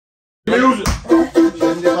Music.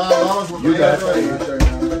 $75. You got it.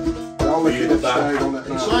 Y'all look at that shade on that.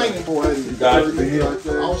 He's singing, boy. You got it. I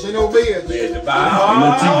don't see no bids. Bid to buy.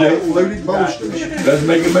 TJ Flutie boasters. Let's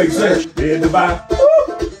make it make sense. Bid to buy.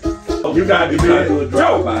 You got the bid.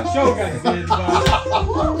 Joe. Show got the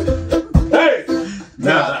bid. Hey.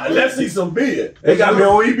 Now, let's see some bid. They got me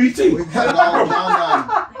on EBT. We got it all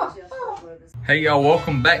down. Hey y'all,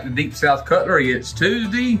 welcome back to Deep South Cutlery. It's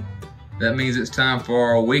Tuesday. That means it's time for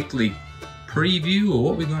our weekly preview of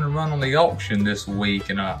what we're going to run on the auction this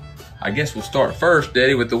week. And I guess we'll start first,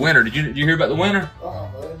 Daddy, with the winner. Did you hear about the winner? I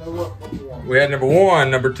didn't know what you want. We had number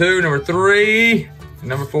 1, number 2, number 3, and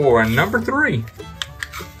number 4, and number 3.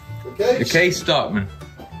 The Case Stockman.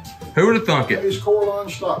 Who would have thunk it? Case Coraline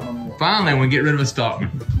Stockman. Finally, we get rid of a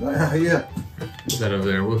Stockman. Yeah. What's that over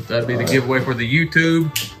there? Well, that'd be the giveaway for the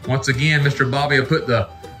YouTube. Once again, Mr. Bobby will put the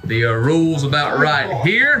rules about right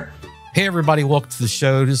here. Hey everybody, welcome to the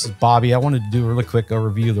show. This is Bobby. I wanted to do a really quick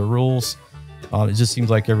overview of the rules. It just seems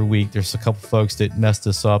like every week there's a couple folks that mess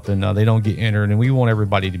this up and they don't get entered, and we want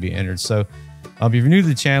everybody to be entered. So if you're new to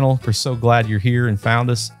the channel, we're so glad you're here and found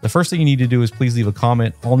us. The first thing you need to do is please leave a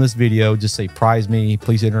comment on this video. Just say prize me,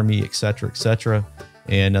 please enter me, etc., etc.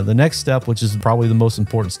 And the next step, which is probably the most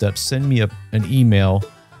important step, send me an email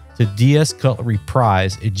to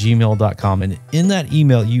dscutleryprize@gmail.com. And in that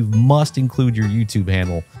email, you must include your YouTube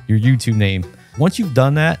handle, your YouTube name. Once you've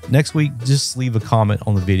done that, next week, just leave a comment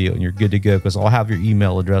on the video and you're good to go, because I'll have your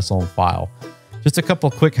email address on file. Just a couple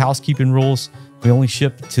of quick housekeeping rules. We only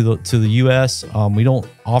ship to the US. We don't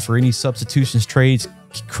offer any substitutions, trades,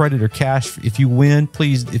 credit or cash. If you win,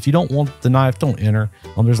 please, if you don't want the knife, don't enter.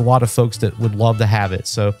 There's a lot of folks that would love to have it.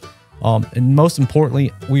 So, and most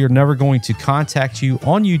importantly, we are never going to contact you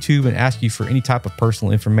on YouTube and ask you for any type of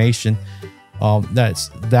personal information.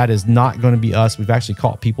 That is not going to be us. We've actually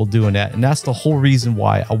caught people doing that. And that's the whole reason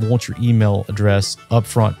why I want your email address up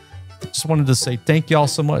front. Just wanted to say thank y'all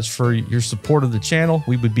so much for your support of the channel.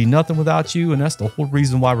 We would be nothing without you, and that's the whole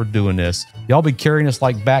reason why we're doing this. Y'all been carrying us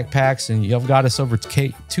like backpacks, and y'all got us over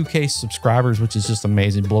 2K subscribers, which is just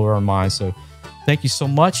amazing, blow our minds. So thank you so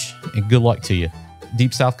much, and good luck to you.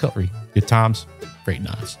 Deep South Cutlery, good times, great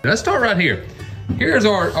knives. Let's start right here. Here's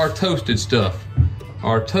our toasted stuff.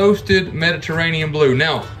 Our toasted Mediterranean blue.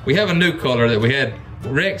 Now, we have a new color that we had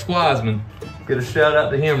Rex Wiseman. Get a shout out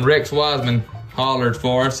to him. Rex Wiseman hollered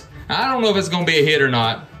for us. I don't know if it's gonna be a hit or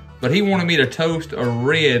not, but he wanted me to toast a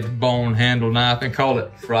red bone handle knife and call it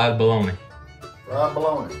fried bologna. Fried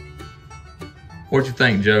bologna. What you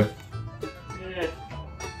think, Joe? Yeah.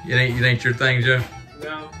 It ain't your thing, Joe?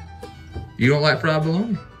 No. You don't like fried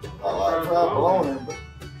bologna? I like fried bologna,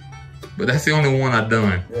 But that's the only one I've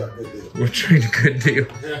done. yeah, good deal. We're trading a good deal.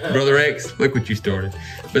 Brother X, look what you started.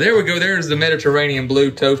 But there we go. There's the Mediterranean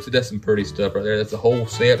blue toasted. That's some pretty stuff right there. That's a whole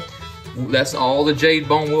set. That's all the jade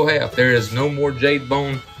bone we'll have. There is no more jade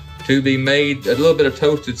bone to be made. A little bit of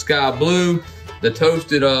toasted sky blue. The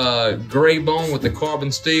toasted gray bone with the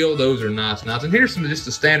carbon steel. Those are nice knives. And here's some just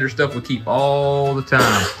the standard stuff we keep all the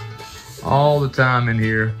time. All the time in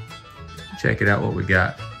here. Check it out what we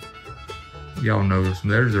got. Y'all know this.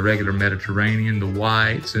 There's the regular Mediterranean, the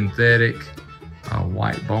white synthetic,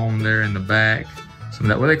 white bone there in the back. Some of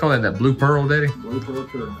that, what do they call that? That blue pearl, Daddy? Blue pearl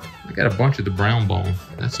curry. I got a bunch of the brown bone.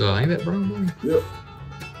 That's ain't that brown bone? Yep.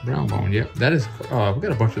 Brown bone, yep. That is, we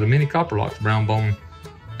got a bunch of the mini copper locks brown bone.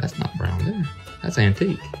 That's not brown there. That's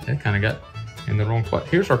antique. That kind of got in the wrong spot.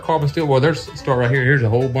 Here's our carbon steel. Well, there's start right here. Here's a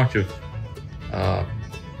whole bunch of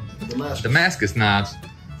Damascus knives.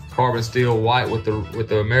 Carbon steel white with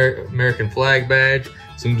the American flag badge.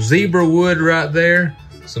 Some zebra wood right there.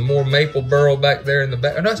 Some more maple burl back there in the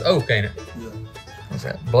back. Oh, that's oak, ain't it? Yeah. What's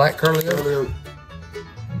that? Black curly oak?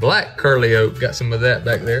 Black curly oak. Got some of that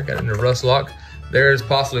back there. Got it in the rust lock. There's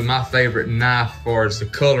possibly my favorite knife for the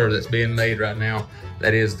color that's being made right now.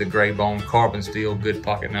 That is the gray bone carbon steel. Good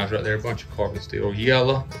pocket knives right there. A bunch of carbon steel.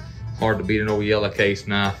 Yellow. Hard to beat an old yellow case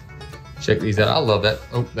knife. Check these out. I love that.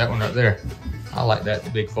 Oh, that one right there. I like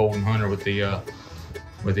that big folding hunter with the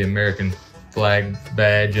American flag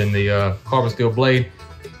badge and the carbon steel blade.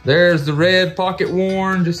 There's the red pocket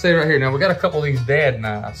worn. Just say right here. Now we got a couple of these dad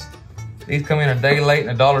knives. These come in a day late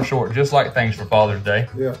and $1 short, just like things for Father's Day.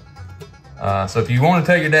 Yeah. So if you want to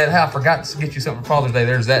tell your dad, "Hey, I forgot to get you something for Father's Day,"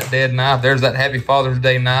 there's that dad knife. There's that Happy Father's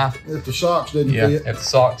Day knife. If the socks didn't Yeah, fit. if the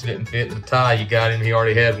socks didn't fit, the tie you got him, he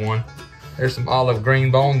already had one. There's some olive green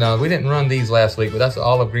bone. Now, we didn't run these last week, but that's the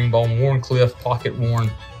olive green bone, Warncliffe, pocket worn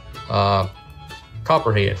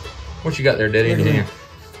copperhead. What you got there, Daddy, in your hand?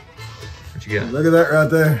 What you got? Look at that right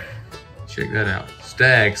there. Check that out.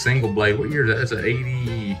 Stag, single blade. What year is that? That's an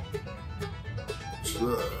 80.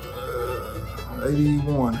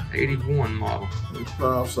 81. 81 model. It's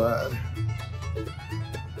file side.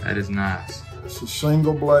 That is nice. It's a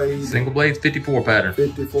single blade. Single blade 54 pattern.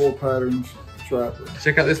 54 patterns trapper.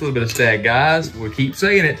 Check out this little bit of stag, guys. We keep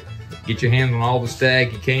saying it. Get your hands on all the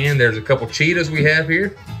stag you can. There's a couple cheetahs we have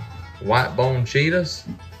here. White bone cheetahs.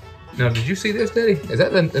 Now, did you see this, Daddy? Is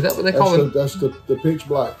that what they call it? That's the pitch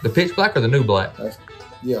black. The pitch black or the new black?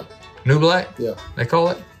 Yeah. New black? Yeah. They call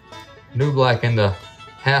it? New black in the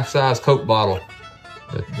half-size Coke bottle.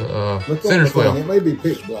 The center swell. It may be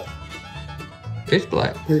pitch black. Pitch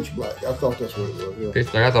black? Pitch black. I thought that's what it was. Yeah.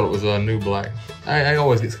 Pitch black. I thought it was new black. I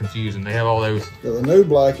always gets confusing. They have all those. Yeah, the new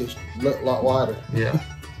black is a lot wider. Yeah.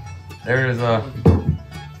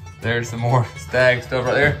 There's some more stag stuff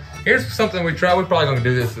right there. Here's something we try. We're probably gonna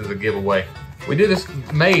do this as a giveaway. We do this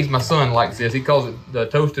maize. My son likes this. He calls it the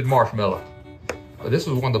toasted marshmallow. But this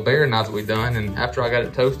was one of the bear knives that we done, and after I got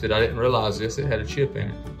it toasted, I didn't realize this. It had a chip in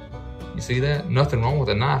it. You see that? Nothing wrong with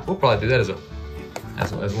the knife. We'll probably do that as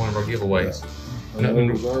one of our giveaways. Yeah. No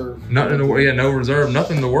reserve. No reserve.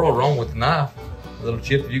 Nothing in the world wrong with the knife. A little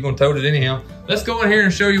chip if you're gonna tote it anyhow. Let's go in here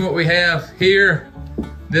and show you what we have here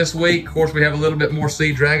this week. Of course, we have a little bit more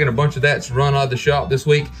Sea Dragon. A bunch of that's run out of the shop this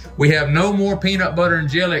week. We have no more peanut butter and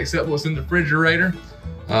jelly except what's in the refrigerator.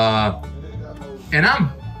 And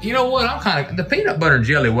you know what? The peanut butter and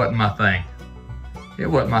jelly wasn't my thing. It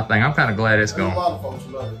wasn't my thing. I'm kind of glad it's gone. A lot of folks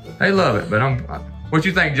love it. They love it, but what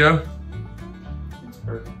you think, Joe?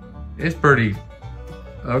 It's pretty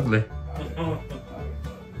ugly.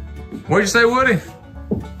 What'd you say, Woody?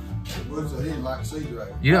 Woody said he didn't like Sea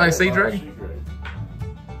Dragon. You don't like Sea Dragon?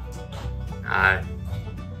 I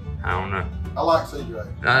don't know. I like Sea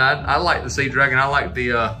Dragon. I like the Sea Dragon. I like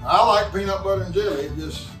the I like peanut butter and jelly. It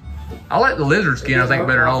just I like the lizard skin. I think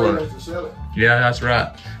better than all of it. Yeah, that's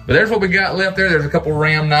right. But there's what we got left there. There's a couple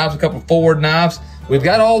Ram knives, a couple Ford knives. We've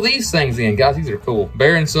got all these things in, guys. These are cool.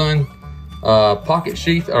 Bear & Son pocket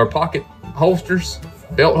sheath or pocket holsters,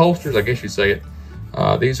 belt holsters, I guess you'd say it.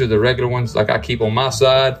 These are the regular ones like I keep on my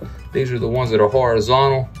side. These are the ones that are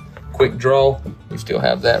horizontal, quick draw. We still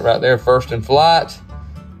have that right there, First in Flight.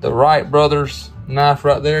 The Wright Brothers knife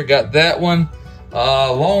right there, got that one.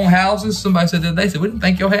 Long houses, somebody said that. They said, we didn't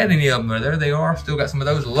think y'all had any of them. There they are, still got some of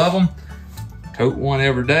those, love them. Tote one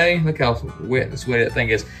every day. Look how wet and sweaty that thing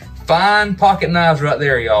is. Fine pocket knives right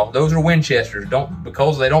there, y'all. Those are Winchesters.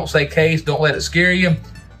 Because they don't say Case, don't let it scare you.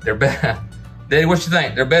 They're better. Daddy, what you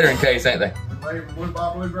think? They're better in Case, ain't they?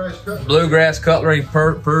 Bluegrass cutlery. Bluegrass cutlery,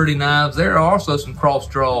 pretty knives. There are also some cross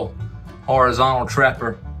draw horizontal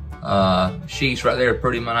trapper sheaths right there.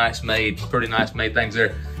 Pretty nice made things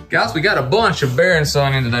there. Guys, we got a bunch of Bear &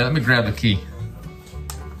 Son in today. Let me grab the key.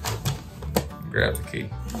 Grab the key.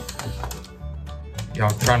 Y'all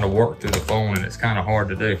trying to work through the phone and it's kind of hard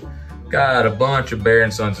to do. Got a bunch of Bear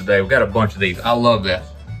 & Sons today. We got a bunch of these. I love that.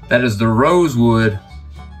 That is the Rosewood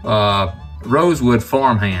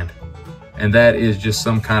farmhand. And that is just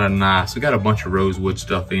some kind of nice. We got a bunch of rosewood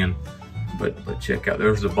stuff in. But check out,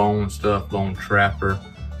 there's the bone stuff, bone trapper.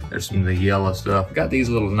 There's some of the yellow stuff. We got these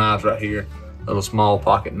little knives right here. Little small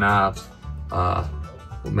pocket knives. We'll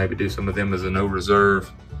maybe do some of them as a no reserve.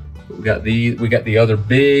 We got the other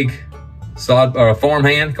big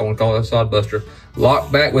farmhand, I want to call it a sod buster.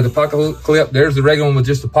 Lock back with a pocket clip. There's the regular one with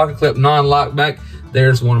just a pocket clip, non-lock back.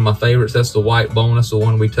 There's one of my favorites. That's the white bone. That's the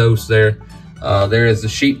one we toast there. There is the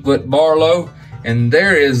sheepfoot Barlow, and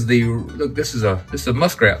there is the look. This is a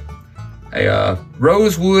muskrat, a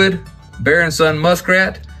rosewood Bear & Son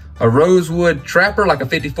muskrat, a rosewood trapper like a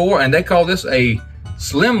 54, and they call this a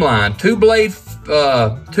slimline two blade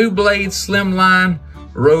slimline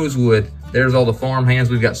rosewood. There's all the farmhands.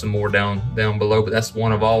 We've got some more down below, but that's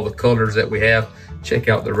one of all the colors that we have. Check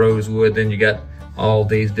out the rosewood. Then you got all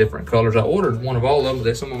these different colors. I ordered one of all of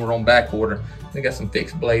them. Some of them were on back order. They got some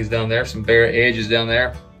fixed blades down there, some bare edges down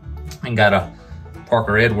there, and got a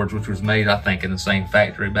Parker Edwards, which was made, I think, in the same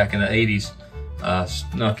factory back in the 80s.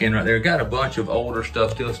 Snuck in right there. Got a bunch of older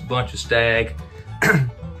stuff still, a bunch of stag.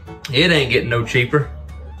 It ain't getting no cheaper.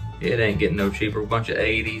 It ain't getting no cheaper. A bunch of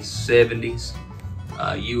 80s, 70s.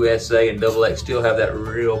 USA and XX still have that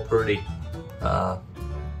real pretty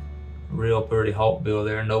Hawk bill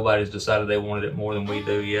there. Nobody's decided they wanted it more than we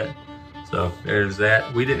do yet. So there's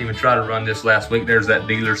that. We didn't even try to run this last week. There's that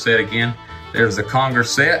dealer set again. There's the Conger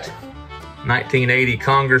set, 1980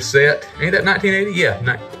 Conger set. Ain't that 1980?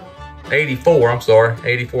 Yeah, 84. I'm sorry,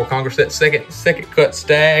 84 Conger set. Second cut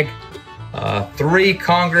stag. 3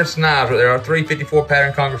 Congress knives. There are 3 54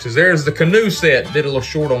 pattern Congresses. There's the canoe set. Did a little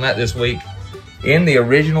short on that this week. In the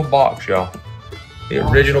original box, y'all. The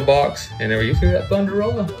original box. And there you see that thunder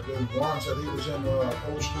rolling? Juan said he was in the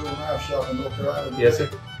old school knife shop in North Carolina. Yes, sir.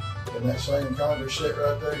 And that same Congress set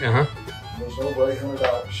right there was over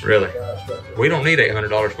 $800. Really? We don't need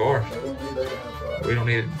 $800 for ours. I don't need $800. We don't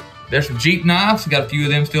need it. There's some Jeep knives. Got a few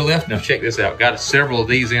of them still left. Now check this out. Got several of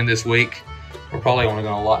these in this week. We're probably only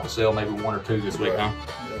going to lot and sell maybe 1 or 2 this week, huh?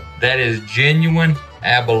 Yeah. That is genuine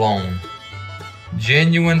abalone.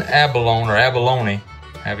 Genuine abalone or abalone,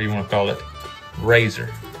 however you want to call it, razor.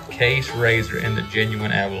 Case razor in the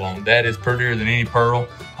genuine abalone. That is prettier than any pearl.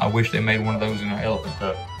 I wish they made one of those in an elephant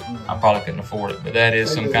cup. I probably couldn't afford it, but that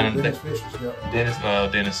is some kind of Dennis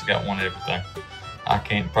has got one of everything. I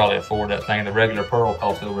can't probably afford that thing. The regular pearl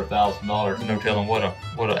costs over $1,000. No telling what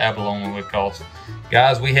an abalone would cost.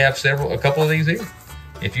 Guys, we have a couple of these here.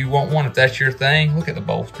 If you want one, if that's your thing, look at the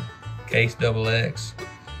bolster. Case XX.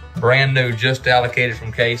 Brand new, just allocated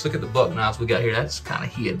from Case. Look at the buck knives we got here. That's kind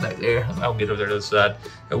of hid back there. I'll get over there to the side.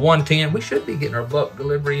 At 110, we should be getting our buck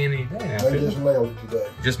delivery any day now. They just mailed it today.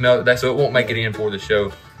 Just mailed it, so it won't make it in for the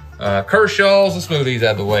show. Kershaw's, let's move these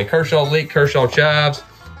out of the way. Kershaw leek, Kershaw chives.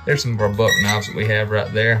 There's some of our buck knives that we have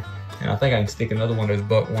right there. And I think I can stick another one of those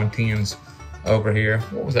buck 110s over here.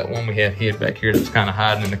 What was that one we had hid back here that's kind of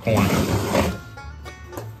hiding in the corner?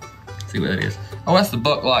 Let's see what that is. Oh, that's the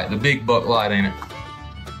buck light, the big buck light, ain't it?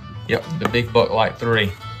 Yep, the big buck light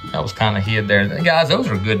 3. That was kind of hid there. Guys, those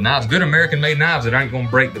are good knives. Good American-made knives that aren't going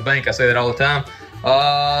to break the bank. I say that all the time.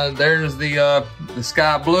 There's the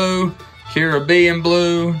sky blue, Caribbean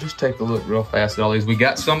blue. Just take a look real fast at all these. We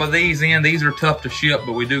got some of these in. These are tough to ship,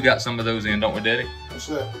 but we do got some of those in, don't we, Daddy? What's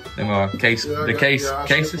that? Them cases.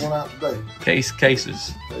 One out today.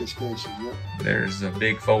 Cases. Case cases, yep. There's the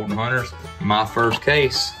big folding hunters. My first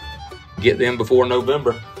case. Get them before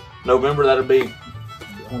November. November, that'll be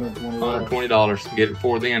 $120. Get it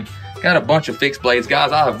for then. Got a bunch of fixed blades.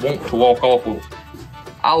 Guys, I want to walk off with.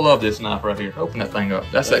 I love this knife right here. Open that thing up.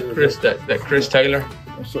 That's that Chris Taylor.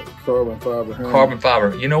 That's that carbon fiber. Carbon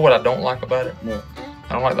fiber. You know what I don't like about it? No.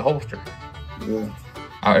 I don't like the holster. Yeah.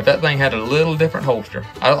 All right, if that thing had a little different holster.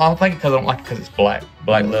 I think because I don't like it because it's black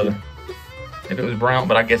leather. If it was brown,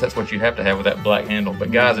 but I guess that's what you have to have with that black handle.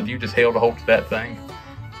 But guys, if you just held a hold to that thing,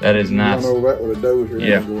 that is nice. Over that with a dozer.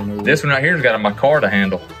 Yeah. This one right here's got a micarta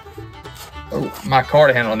handle. Oh.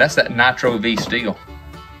 Micarta handle, and that's that Nitro V steel.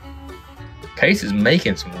 Case is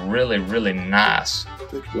making some really, really nice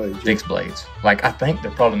fixed blades. Like, I think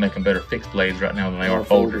they're probably making better fixed blades right now than they are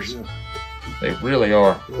folders. Yeah. They really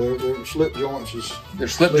are. Well, their slip joints is. Their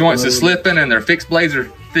slip joints is slipping, and their fixed blades are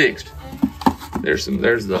fixed. There's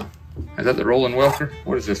the. Is that the Rolling Welker?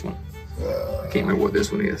 What is this one? I can't remember what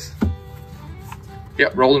this one is.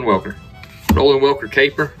 Yep, Rolling Welker. Rolling Welker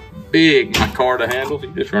caper. Big micarta handle.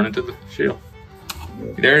 You just run into the shell.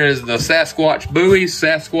 Yeah. There is the Sasquatch buoys,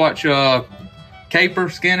 Sasquatch caper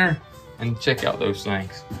skinner, and check out those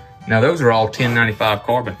things. Now those are all 1095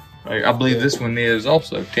 carbon. I believe this one is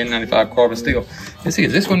also 1095 carbon steel. Let's see,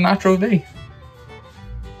 is this one Nitro V?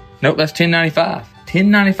 Nope, that's 1095.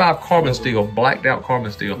 1095 carbon steel, blacked out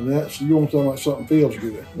carbon steel. That's, you want something like something feels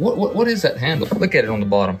good. What is that handle? Look at it on the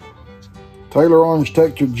bottom. Taylor Orange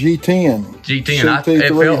Texture G10.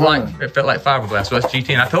 G10. It felt like fiberglass, so that's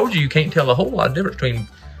G10. I told you can't tell a whole lot of difference between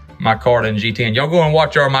micarta and G10. Y'all go and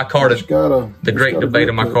watch our micarta, the great debate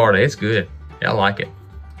of micarta. It's good. Yeah, I like it.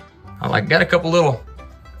 Got a couple little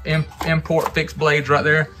import fixed blades right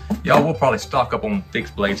there. Y'all, we'll probably stock up on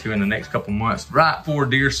fixed blades here in the next couple months, right for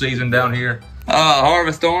deer season down here.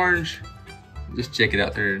 Harvest Orange. Just check it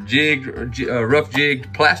out there. Rough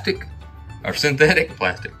jigged plastic or synthetic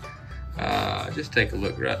plastic. Just take a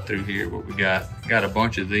look right through here what we got. Got a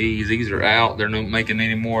bunch of these. These are out. They're not making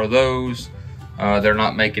any more of those. They're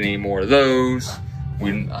not making any more of those.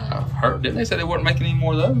 We heard, didn't they say they weren't making any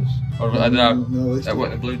more of those? Or No, that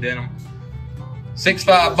wasn't the blue denim.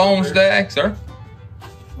 6.5 bone stack, sir.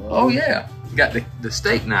 Oh yeah, got the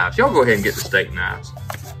steak knives. Y'all go ahead and get the steak knives.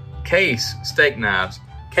 Case steak knives.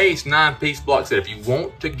 Case 9-piece block set. If you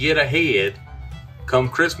want to get ahead, come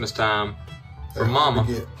Christmas time for Mama.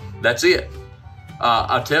 That's it.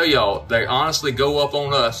 I tell y'all, they honestly go up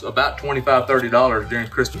on us about $25, $30 during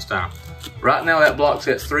Christmas time. Right now that block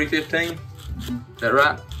set's $315. Is that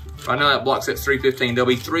right? Right now that block set's $315. They'll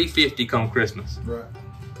be $350 come Christmas.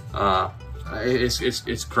 Right.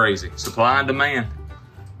 It's crazy. Supply and demand.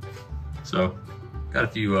 So got a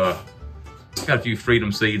few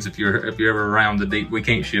freedom seeds if you're ever around the deep. We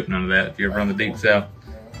can't ship none of that. If you're ever around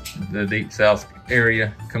the deep south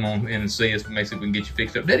area, come on in and see us. Maybe we can get you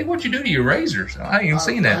fixed up. Daddy, what'd you do to your razors? I ain't even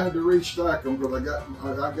seen that. I had to restock them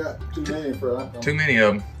because I got too many for that. Too many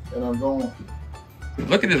of them. And I'm going.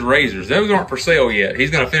 Look at his razors. Those aren't for sale yet.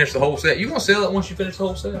 He's gonna finish the whole set. You gonna sell it once you finish the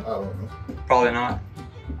whole set? I don't know. Probably not.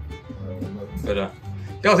 I don't know. But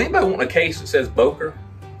y'all, is anybody wanting a case that says Boker?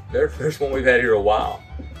 There's one we've had here a while.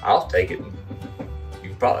 I'll take it. You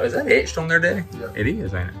can probably, is that etched on there, Daddy? Yeah. It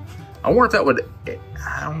is, ain't it? I wonder if that would,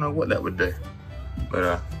 I don't know what that would do.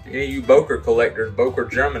 But any of you Boker collectors, Boker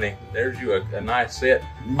Germany, there's you a nice set.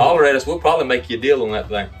 Holler at us, we'll probably make you a deal on that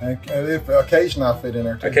thing. And if a case knife fit in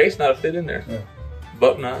there too. A case knife fit in there. Yeah.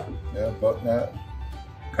 Buck knife. Yeah, buck knife.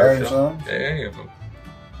 Kershaw. Yeah, any of them.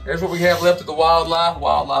 There's what we have left of the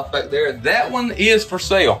wildlife back there. That one is for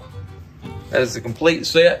sale. That is a complete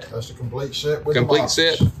set. That's a complete set with the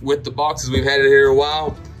boxes. Set with the boxes. We've had it here a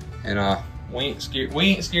while, and we ain't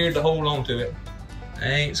scared to hold on to it. I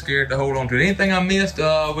ain't scared to hold on to it. Anything I missed?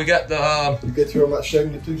 We got the. You get through about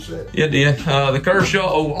 72 sets. Yeah, did. The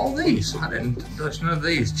Kershaw. Oh, all these. I didn't touch none of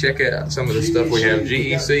these. Check out some of the stuff we have.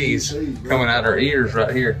 GECs coming out our ears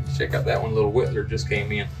right here. Check out that one. Little Whittler just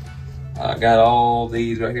came in. Got all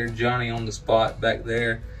these right here. Johnny on the spot back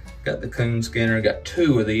there. Got the coon skinner. Got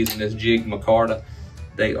 2 of these in this jig micarta.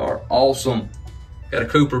 They are awesome. Got a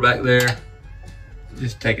Cooper back there.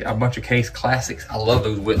 Just take a bunch of Case classics. I love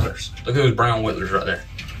those Whittlers. Look at those brown Whittlers right there.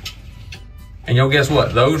 And y'all guess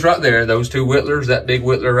what? Those right there, those 2 Whittlers, that big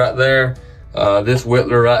Whittler right there, this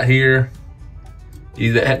Whittler right here,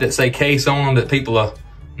 you that have that say Case on them that people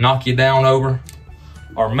knock you down over,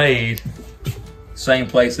 are made same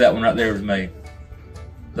place that one right there was made.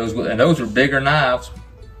 Those are bigger knives.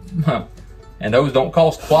 And those don't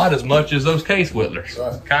cost quite as much as those Case Whittlers.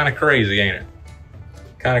 Right. Kind of crazy, ain't it?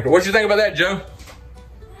 Kind of. What you think about that, Joe?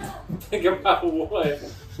 Think about what?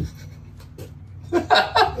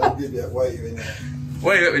 They'll give that wave in there.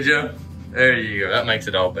 Wave at me, Joe. There you go. That makes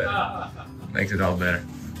it all better. Makes it all better.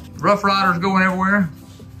 Rough Riders going everywhere.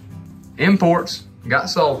 Imports. Got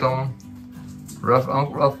salt on them. Rough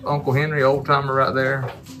Uncle Henry, old timer right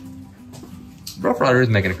there. Rough Rider is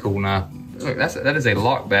making a cool knife. Look, that is a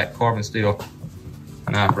lockback carbon steel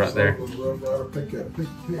knife right there.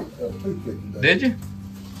 Did you?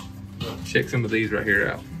 Check some of these right here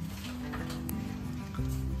out.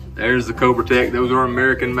 There's the Cobratec. Those are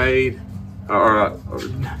American made. Or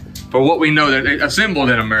for what we know, they're assembled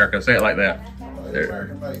in America. Say it like that.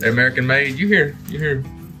 They're American made. You hear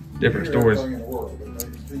different stories.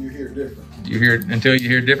 You hear until you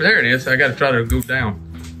hear different. There it is. I got to try to go down.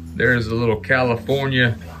 There's a little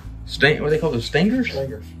California what do they call those, stingers?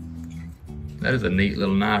 Stingers. That is a neat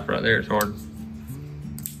little knife right there. It's hard.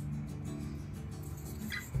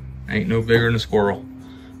 Ain't no bigger than a squirrel.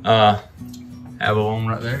 Avalon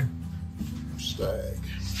right there.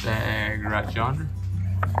 Stag right yonder.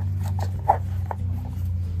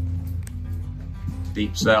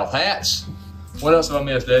 Deep South hats. What else have I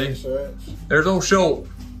missed, Eddie? There's old Schultz.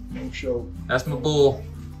 That's my bull.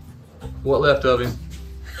 What left of him?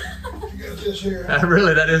 You got this here.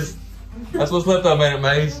 Really, that's what's left of him, ain't it,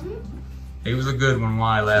 Maze? He was a good one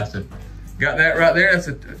while he lasted. Got that right there. That's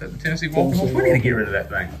a Tennessee Walking Horse. We need to get rid of that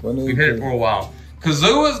thing. We've had it for a while.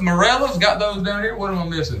 Kazuas, Morellas, got those down here. What am I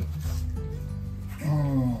missing?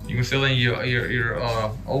 You can sell in your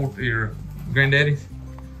granddaddy's.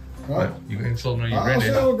 What? You can sell them on your I'll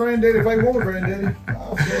granddaddy. sell a granddaddy if they want a granddaddy.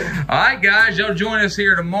 I'll sell. All right, guys, y'all join us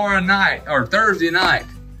here tomorrow night or Thursday night.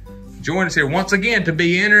 Join us here once again to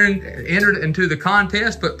be entered into the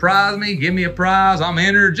contest. Put prize me, give me a prize. I'm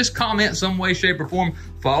entered. Just comment some way, shape, or form.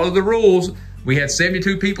 Follow the rules. We had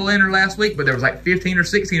 72 people enter last week, but there was like 15 or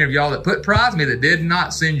 16 of y'all that put prize me that did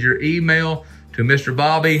not send your email to Mr.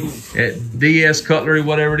 Bobby at DS Cutlery,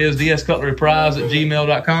 whatever it is,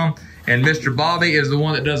 dscutleryprize@gmail.com. And Mr. Bobby is the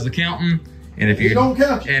one that does the counting. And if He don't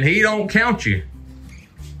count you. And he don't count you.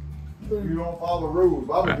 You don't follow the rules.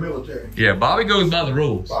 Bobby's military. Yeah, Bobby goes by the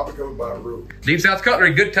rules. Bobby goes by the rules. Deep South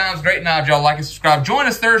Cutlery, good times, great knives. Y'all like and subscribe. Join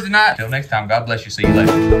us Thursday night. Till next time, God bless you. See you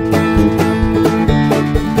later.